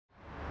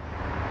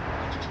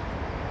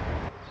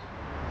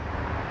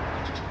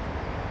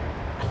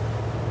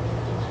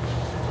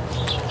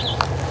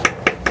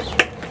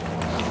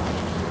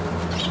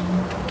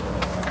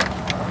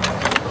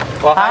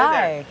Well,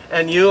 hi there.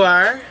 And you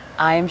are?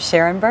 I am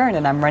Sharon Byrne,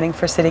 and I'm running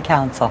for City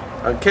Council.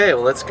 Okay,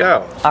 well, let's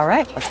go. All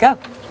right, let's go.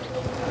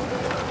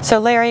 So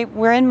Larry,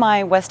 we're in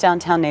my West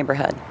Downtown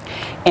neighborhood,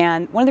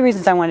 and one of the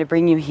reasons I wanted to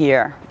bring you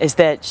here is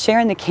that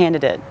Sharon the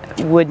candidate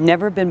would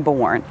never have been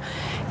born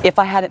if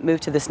I hadn't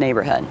moved to this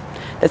neighborhood.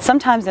 That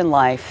sometimes in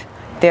life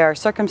there are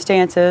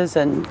circumstances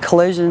and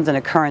collisions and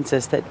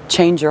occurrences that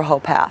change your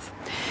whole path,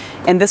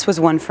 and this was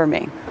one for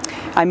me.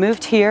 I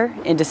moved here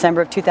in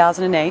December of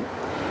 2008,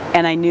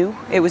 and I knew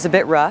it was a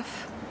bit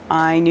rough.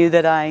 I knew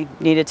that I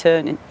needed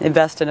to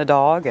invest in a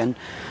dog and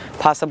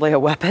possibly a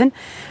weapon.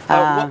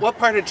 What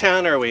part of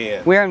town are we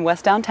in? We're in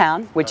West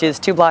Downtown, which is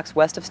 2 blocks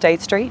west of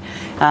State Street,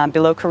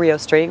 below Carrillo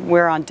Street.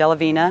 We're on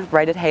Delavina,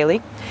 right at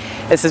Haley.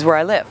 This is where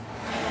I live.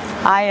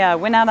 I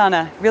went out on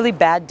a really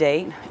bad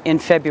date in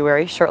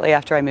February, shortly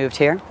after I moved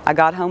here. I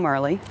got home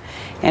early,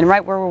 and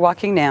right where we're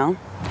walking now,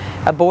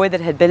 a boy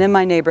that had been in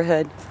my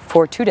neighborhood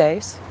for 2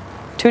 days,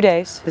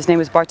 his name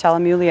was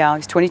Bartholomew Leal,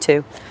 he's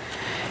 22,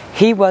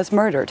 he was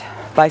murdered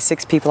by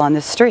 6 people on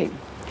this street.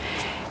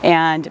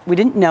 And we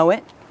didn't know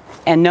it,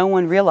 and no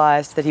one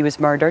realized that he was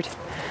murdered,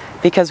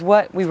 because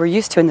what we were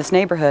used to in this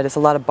neighborhood is a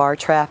lot of bar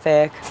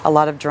traffic, a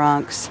lot of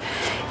drunks,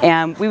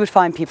 and we would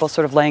find people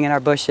sort of laying in our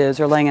bushes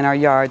or laying in our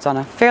yards on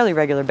a fairly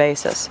regular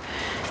basis.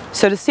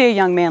 So to see a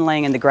young man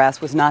laying in the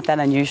grass was not that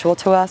unusual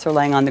to us, or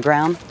laying on the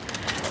ground.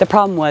 The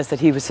problem was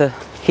that he was a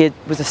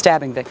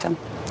stabbing victim.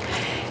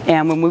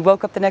 And when we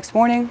woke up the next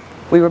morning,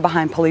 we were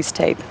behind police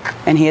tape,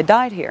 and he had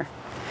died here.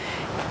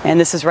 And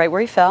this is right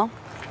where he fell.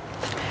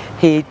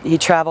 He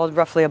traveled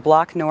roughly a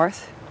block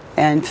north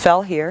and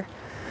fell here,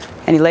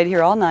 and he laid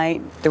here all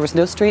night. There was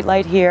no street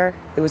light here.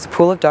 It was a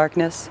pool of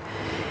darkness,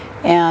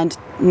 and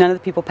none of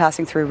the people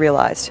passing through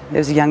realized there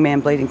was a young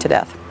man bleeding to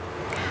death.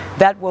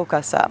 That woke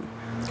us up.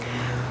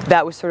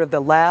 That was sort of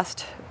the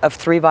last of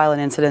 3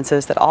 violent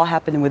incidences that all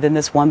happened within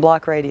this 1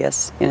 block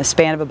radius in a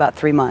span of about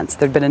 3 months.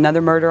 There'd been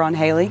another murder on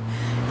Haley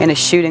and a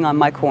shooting on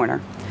my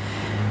corner.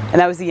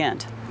 And that was the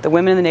end. The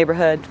women in the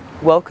neighborhood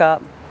woke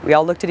up. We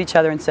all looked at each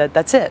other and said,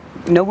 that's it.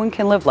 No one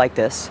can live like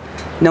this.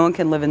 No one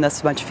can live in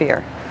this much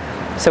fear.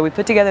 So we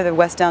put together the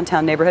West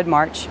Downtown Neighborhood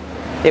March.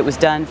 It was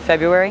done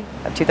February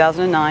of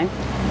 2009.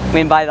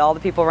 We invited all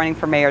the people running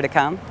for mayor to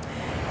come.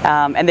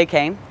 And they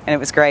came, and it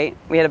was great.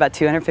 We had about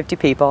 250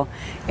 people,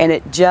 and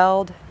it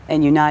gelled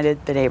and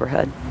united the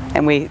neighborhood.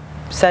 And we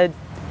said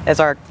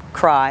as our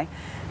cry,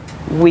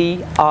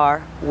 we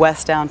are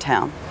West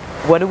Downtown.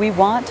 What do we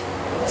want?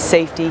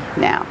 Safety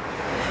now.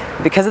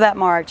 Because of that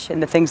march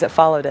and the things that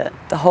followed it,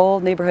 the whole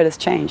neighborhood has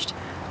changed.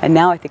 And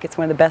now I think it's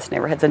one of the best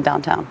neighborhoods in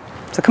downtown.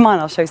 So come on,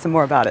 I'll show you some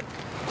more about it.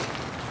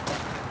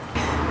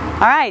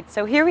 All right,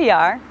 so here we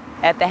are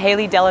at the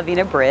Haley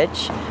Delavina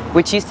Bridge,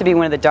 which used to be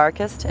one of the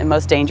darkest and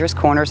most dangerous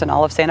corners in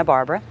all of Santa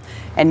Barbara.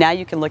 And now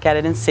you can look at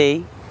it and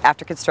see,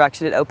 after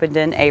construction, it opened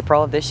in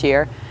April of this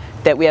year,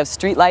 that we have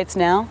street lights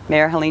now.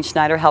 Mayor Helene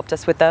Schneider helped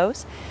us with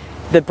those.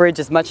 The bridge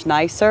is much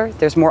nicer.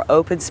 There's more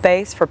open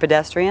space for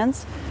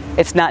pedestrians.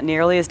 It's not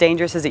nearly as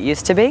dangerous as it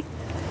used to be.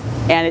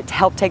 And it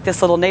helped take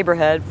this little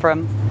neighborhood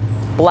from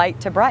blight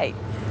to bright.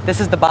 This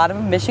is the bottom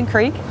of Mission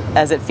Creek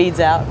as it feeds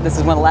out. This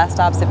is one of the last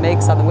stops it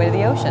makes on the way to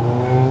the ocean.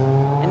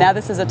 And now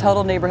this is a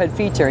total neighborhood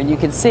feature, and you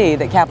can see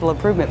that capital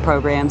improvement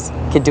programs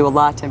can do a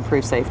lot to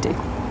improve safety.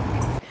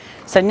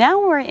 So now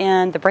we're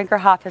in the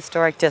Brinkerhoff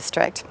Historic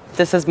District.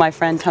 This is my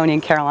friend Tony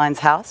and Caroline's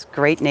house,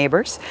 great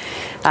neighbors.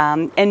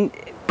 And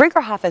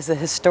Brinkerhoff is a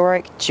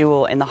historic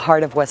jewel in the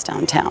heart of West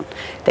Downtown.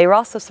 They were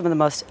also some of the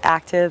most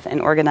active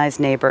and organized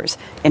neighbors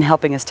in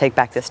helping us take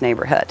back this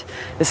neighborhood.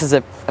 This is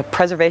a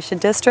preservation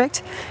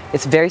district.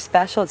 It's very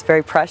special, it's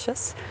very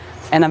precious,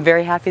 and I'm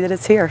very happy that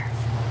it's here.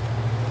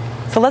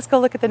 So let's go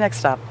look at the next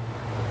stop.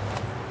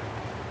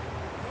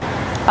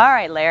 All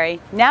right, Larry,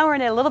 now we're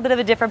in a little bit of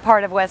a different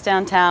part of West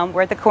Downtown.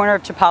 We're at the corner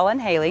of Chapala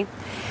and Haley,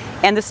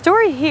 and the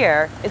story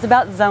here is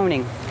about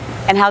zoning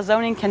and how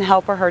zoning can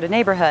help or hurt a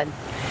neighborhood.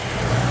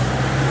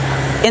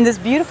 In this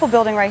beautiful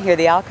building right here,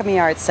 the Alchemy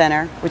Arts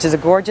Center, which is a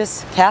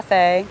gorgeous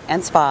cafe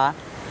and spa,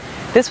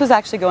 this was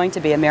actually going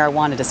to be a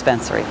marijuana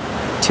dispensary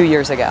 2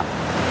 years ago.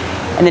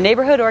 And the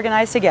neighborhood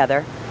organized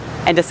together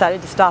and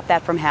decided to stop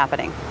that from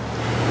happening.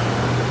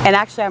 And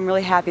actually, I'm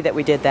really happy that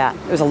we did that.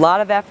 It was a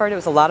lot of effort, it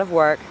was a lot of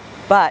work,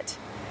 but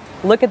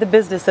look at the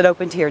business that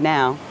opened here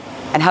now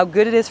and how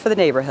good it is for the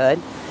neighborhood.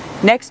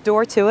 Next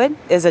door to it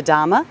is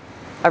Adama,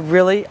 a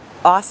really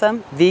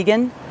awesome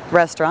vegan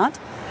restaurant.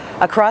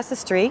 Across the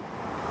street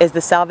is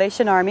the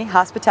Salvation Army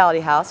Hospitality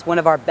House, one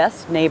of our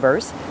best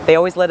neighbors. They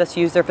always let us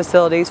use their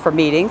facilities for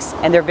meetings,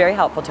 and they're very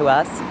helpful to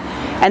us.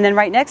 And then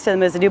right next to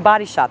them is a new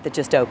body shop that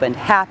just opened,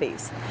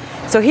 Happy's.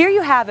 So here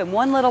you have in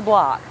one little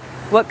block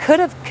what could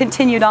have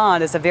continued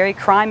on as a very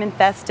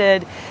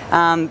crime-infested,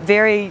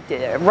 very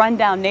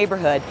run-down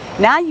neighborhood.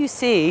 Now you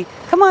see,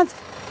 come on,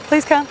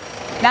 please come.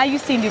 Now you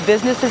see new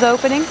businesses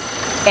opening,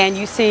 and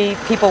you see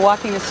people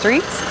walking the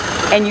streets,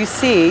 and you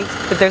see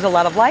that there's a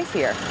lot of life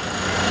here.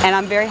 And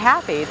I'm very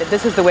happy that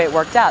this is the way it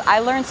worked out. I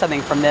learned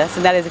something from this,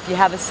 and that is if you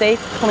have a safe,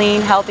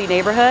 clean, healthy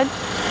neighborhood,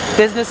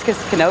 businesses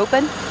can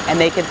open and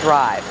they can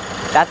thrive.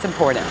 That's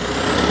important.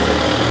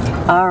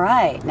 All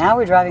right, now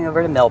we're driving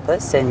over to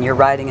Milpas, and you're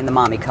riding in the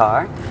mommy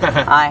car.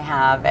 I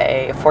have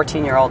a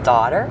 14-year-old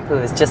daughter who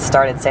has just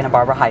started Santa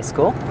Barbara High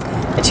School,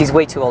 and she's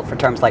way too old for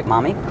terms like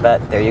mommy,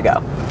 but there you go.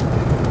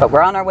 But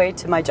we're on our way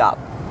to my job.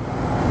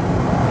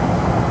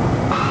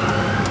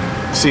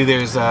 See,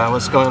 there's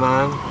what's going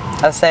on?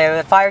 I'll say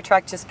the fire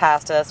truck just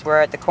passed us.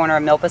 We're at the corner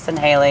of Milpas and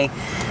Haley.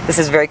 This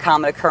is a very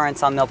common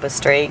occurrence on Milpas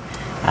Street.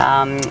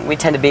 We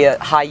tend to be a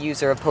high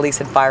user of police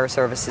and fire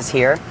services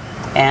here,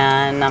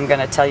 and I'm going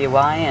to tell you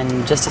why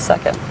in just a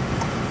second.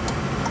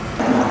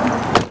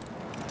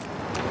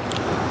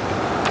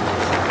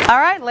 All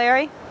right,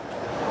 Larry.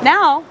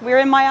 Now we're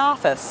in my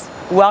office.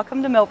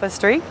 Welcome to Milpas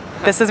Street.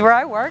 This is where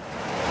I work.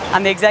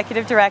 I'm the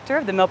executive director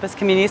of the Milpas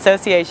Community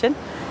Association,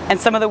 and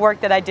some of the work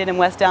that I did in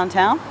West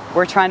Downtown,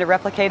 we're trying to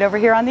replicate over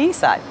here on the east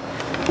side.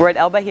 We're at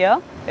El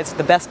Bajío. It's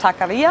the best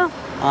taqueria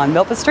on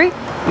Milpas Street.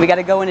 We got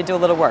to go in and do a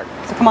little work.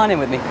 So come on in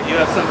with me. You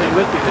have something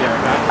with you there,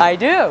 right? I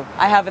do.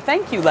 I have a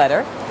thank you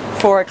letter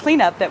for a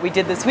cleanup that we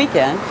did this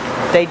weekend.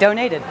 They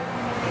donated. All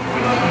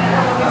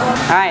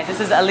right, this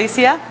is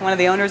Alicia, one of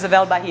the owners of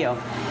El Bajío.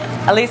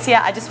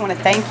 Alicia, I just want to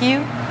thank you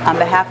on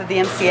behalf of the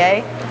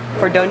MCA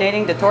for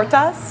donating the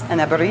tortas and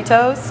the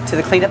burritos to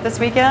the cleanup this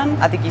weekend.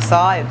 I think you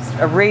saw it's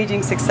a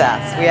raging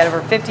success. We had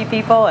over 50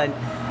 people, and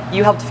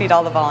you helped feed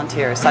all the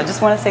volunteers. So I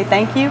just want to say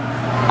thank you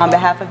on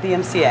behalf of the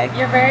MCA.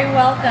 You're very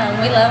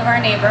welcome. We love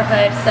our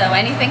neighborhood, so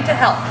anything to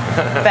help.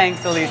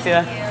 Thanks,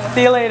 Alicia.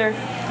 See you later.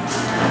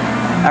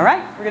 All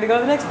right, we're going to go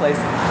to the next place.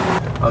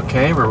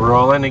 Okay, we're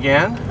rolling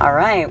again. All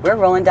right, we're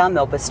rolling down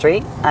Milpas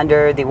Street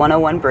under the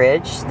 101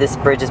 bridge. This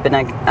bridge has been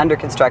under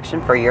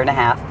construction for a year and a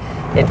half.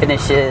 It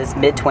finishes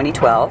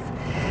mid-2012.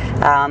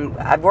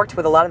 I've worked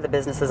with a lot of the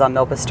businesses on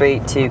Milpas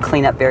Street to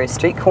clean up various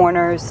street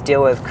corners,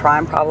 deal with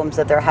crime problems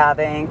that they're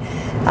having.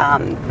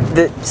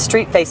 The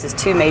street faces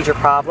two major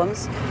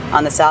problems.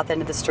 On the south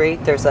end of the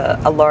street, there's a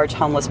large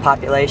homeless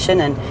population,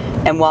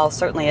 and while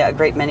certainly a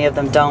great many of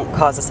them don't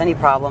cause us any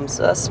problems,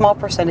 a small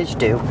percentage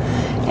do.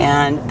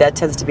 And that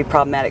tends to be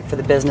problematic for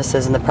the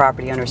businesses and the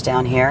property owners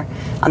down here.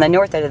 On the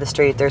north end of the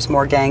street, there's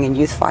more gang and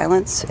youth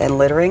violence and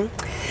littering,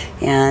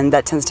 and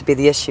that tends to be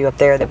the issue up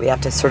there that we have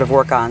to sort of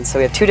work on. So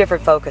we have two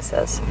different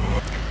focuses.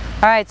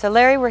 All right, so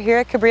Larry, we're here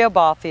at Cabrillo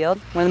Ball Field,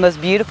 one of the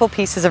most beautiful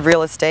pieces of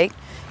real estate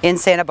in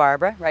Santa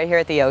Barbara, right here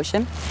at the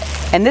ocean.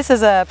 And this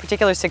is a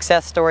particular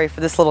success story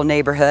for this little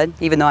neighborhood,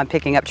 even though I'm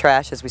picking up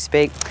trash as we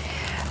speak.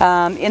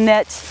 In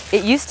that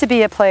it used to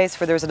be a place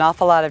where there was an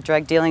awful lot of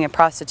drug dealing and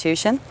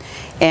prostitution,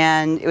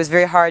 and it was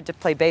very hard to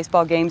play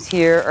baseball games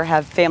here or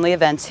have family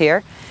events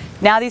here.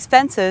 Now these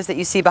fences that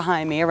you see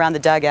behind me around the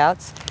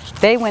dugouts,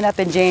 they went up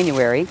in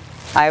January.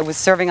 I was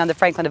serving on the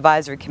Franklin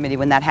Advisory Committee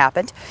when that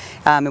happened,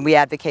 and we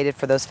advocated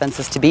for those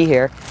fences to be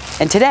here.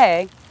 And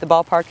today, the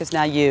ballpark is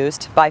now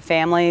used by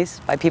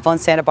families, by people in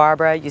Santa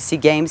Barbara. You see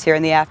games here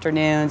in the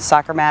afternoon,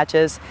 soccer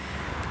matches.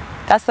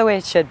 That's the way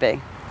it should be.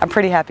 I'm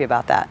pretty happy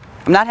about that.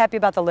 I'm not happy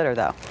about the litter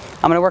though.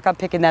 I'm going to work on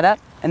picking that up,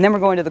 and then we're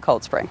going to the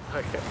Cold Spring.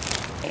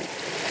 Okay.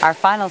 Our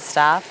final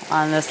stop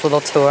on this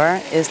little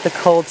tour is the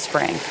Cold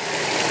Spring.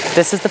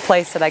 This is the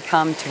place that I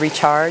come to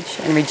recharge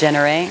and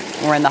regenerate.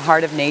 We're in the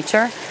heart of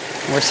nature.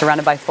 We're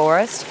surrounded by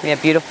forest. We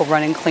have beautiful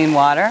running clean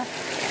water.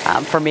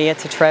 For me,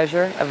 it's a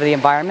treasure of the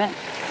environment.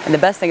 And the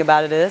best thing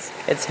about it is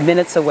it's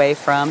minutes away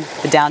from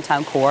the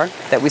downtown core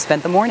that we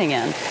spent the morning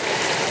in.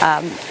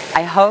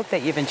 I hope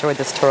that you've enjoyed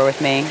this tour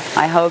with me.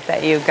 I hope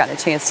that you've gotten a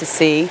chance to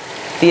see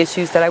the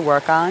issues that I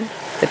work on,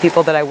 the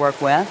people that I work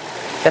with,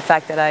 the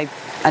fact that I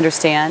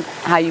understand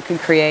how you can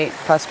create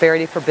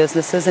prosperity for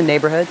businesses and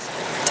neighborhoods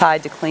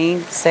tied to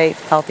clean,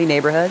 safe, healthy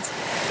neighborhoods,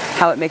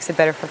 how it makes it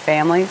better for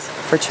families,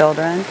 for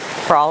children,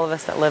 for all of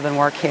us that live and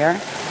work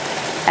here.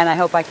 And I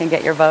hope I can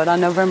get your vote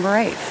on November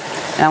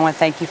 8th. And I want to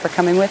thank you for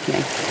coming with me.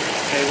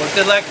 Okay, well,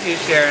 good luck to you,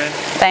 Sharon.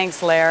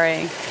 Thanks,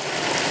 Larry.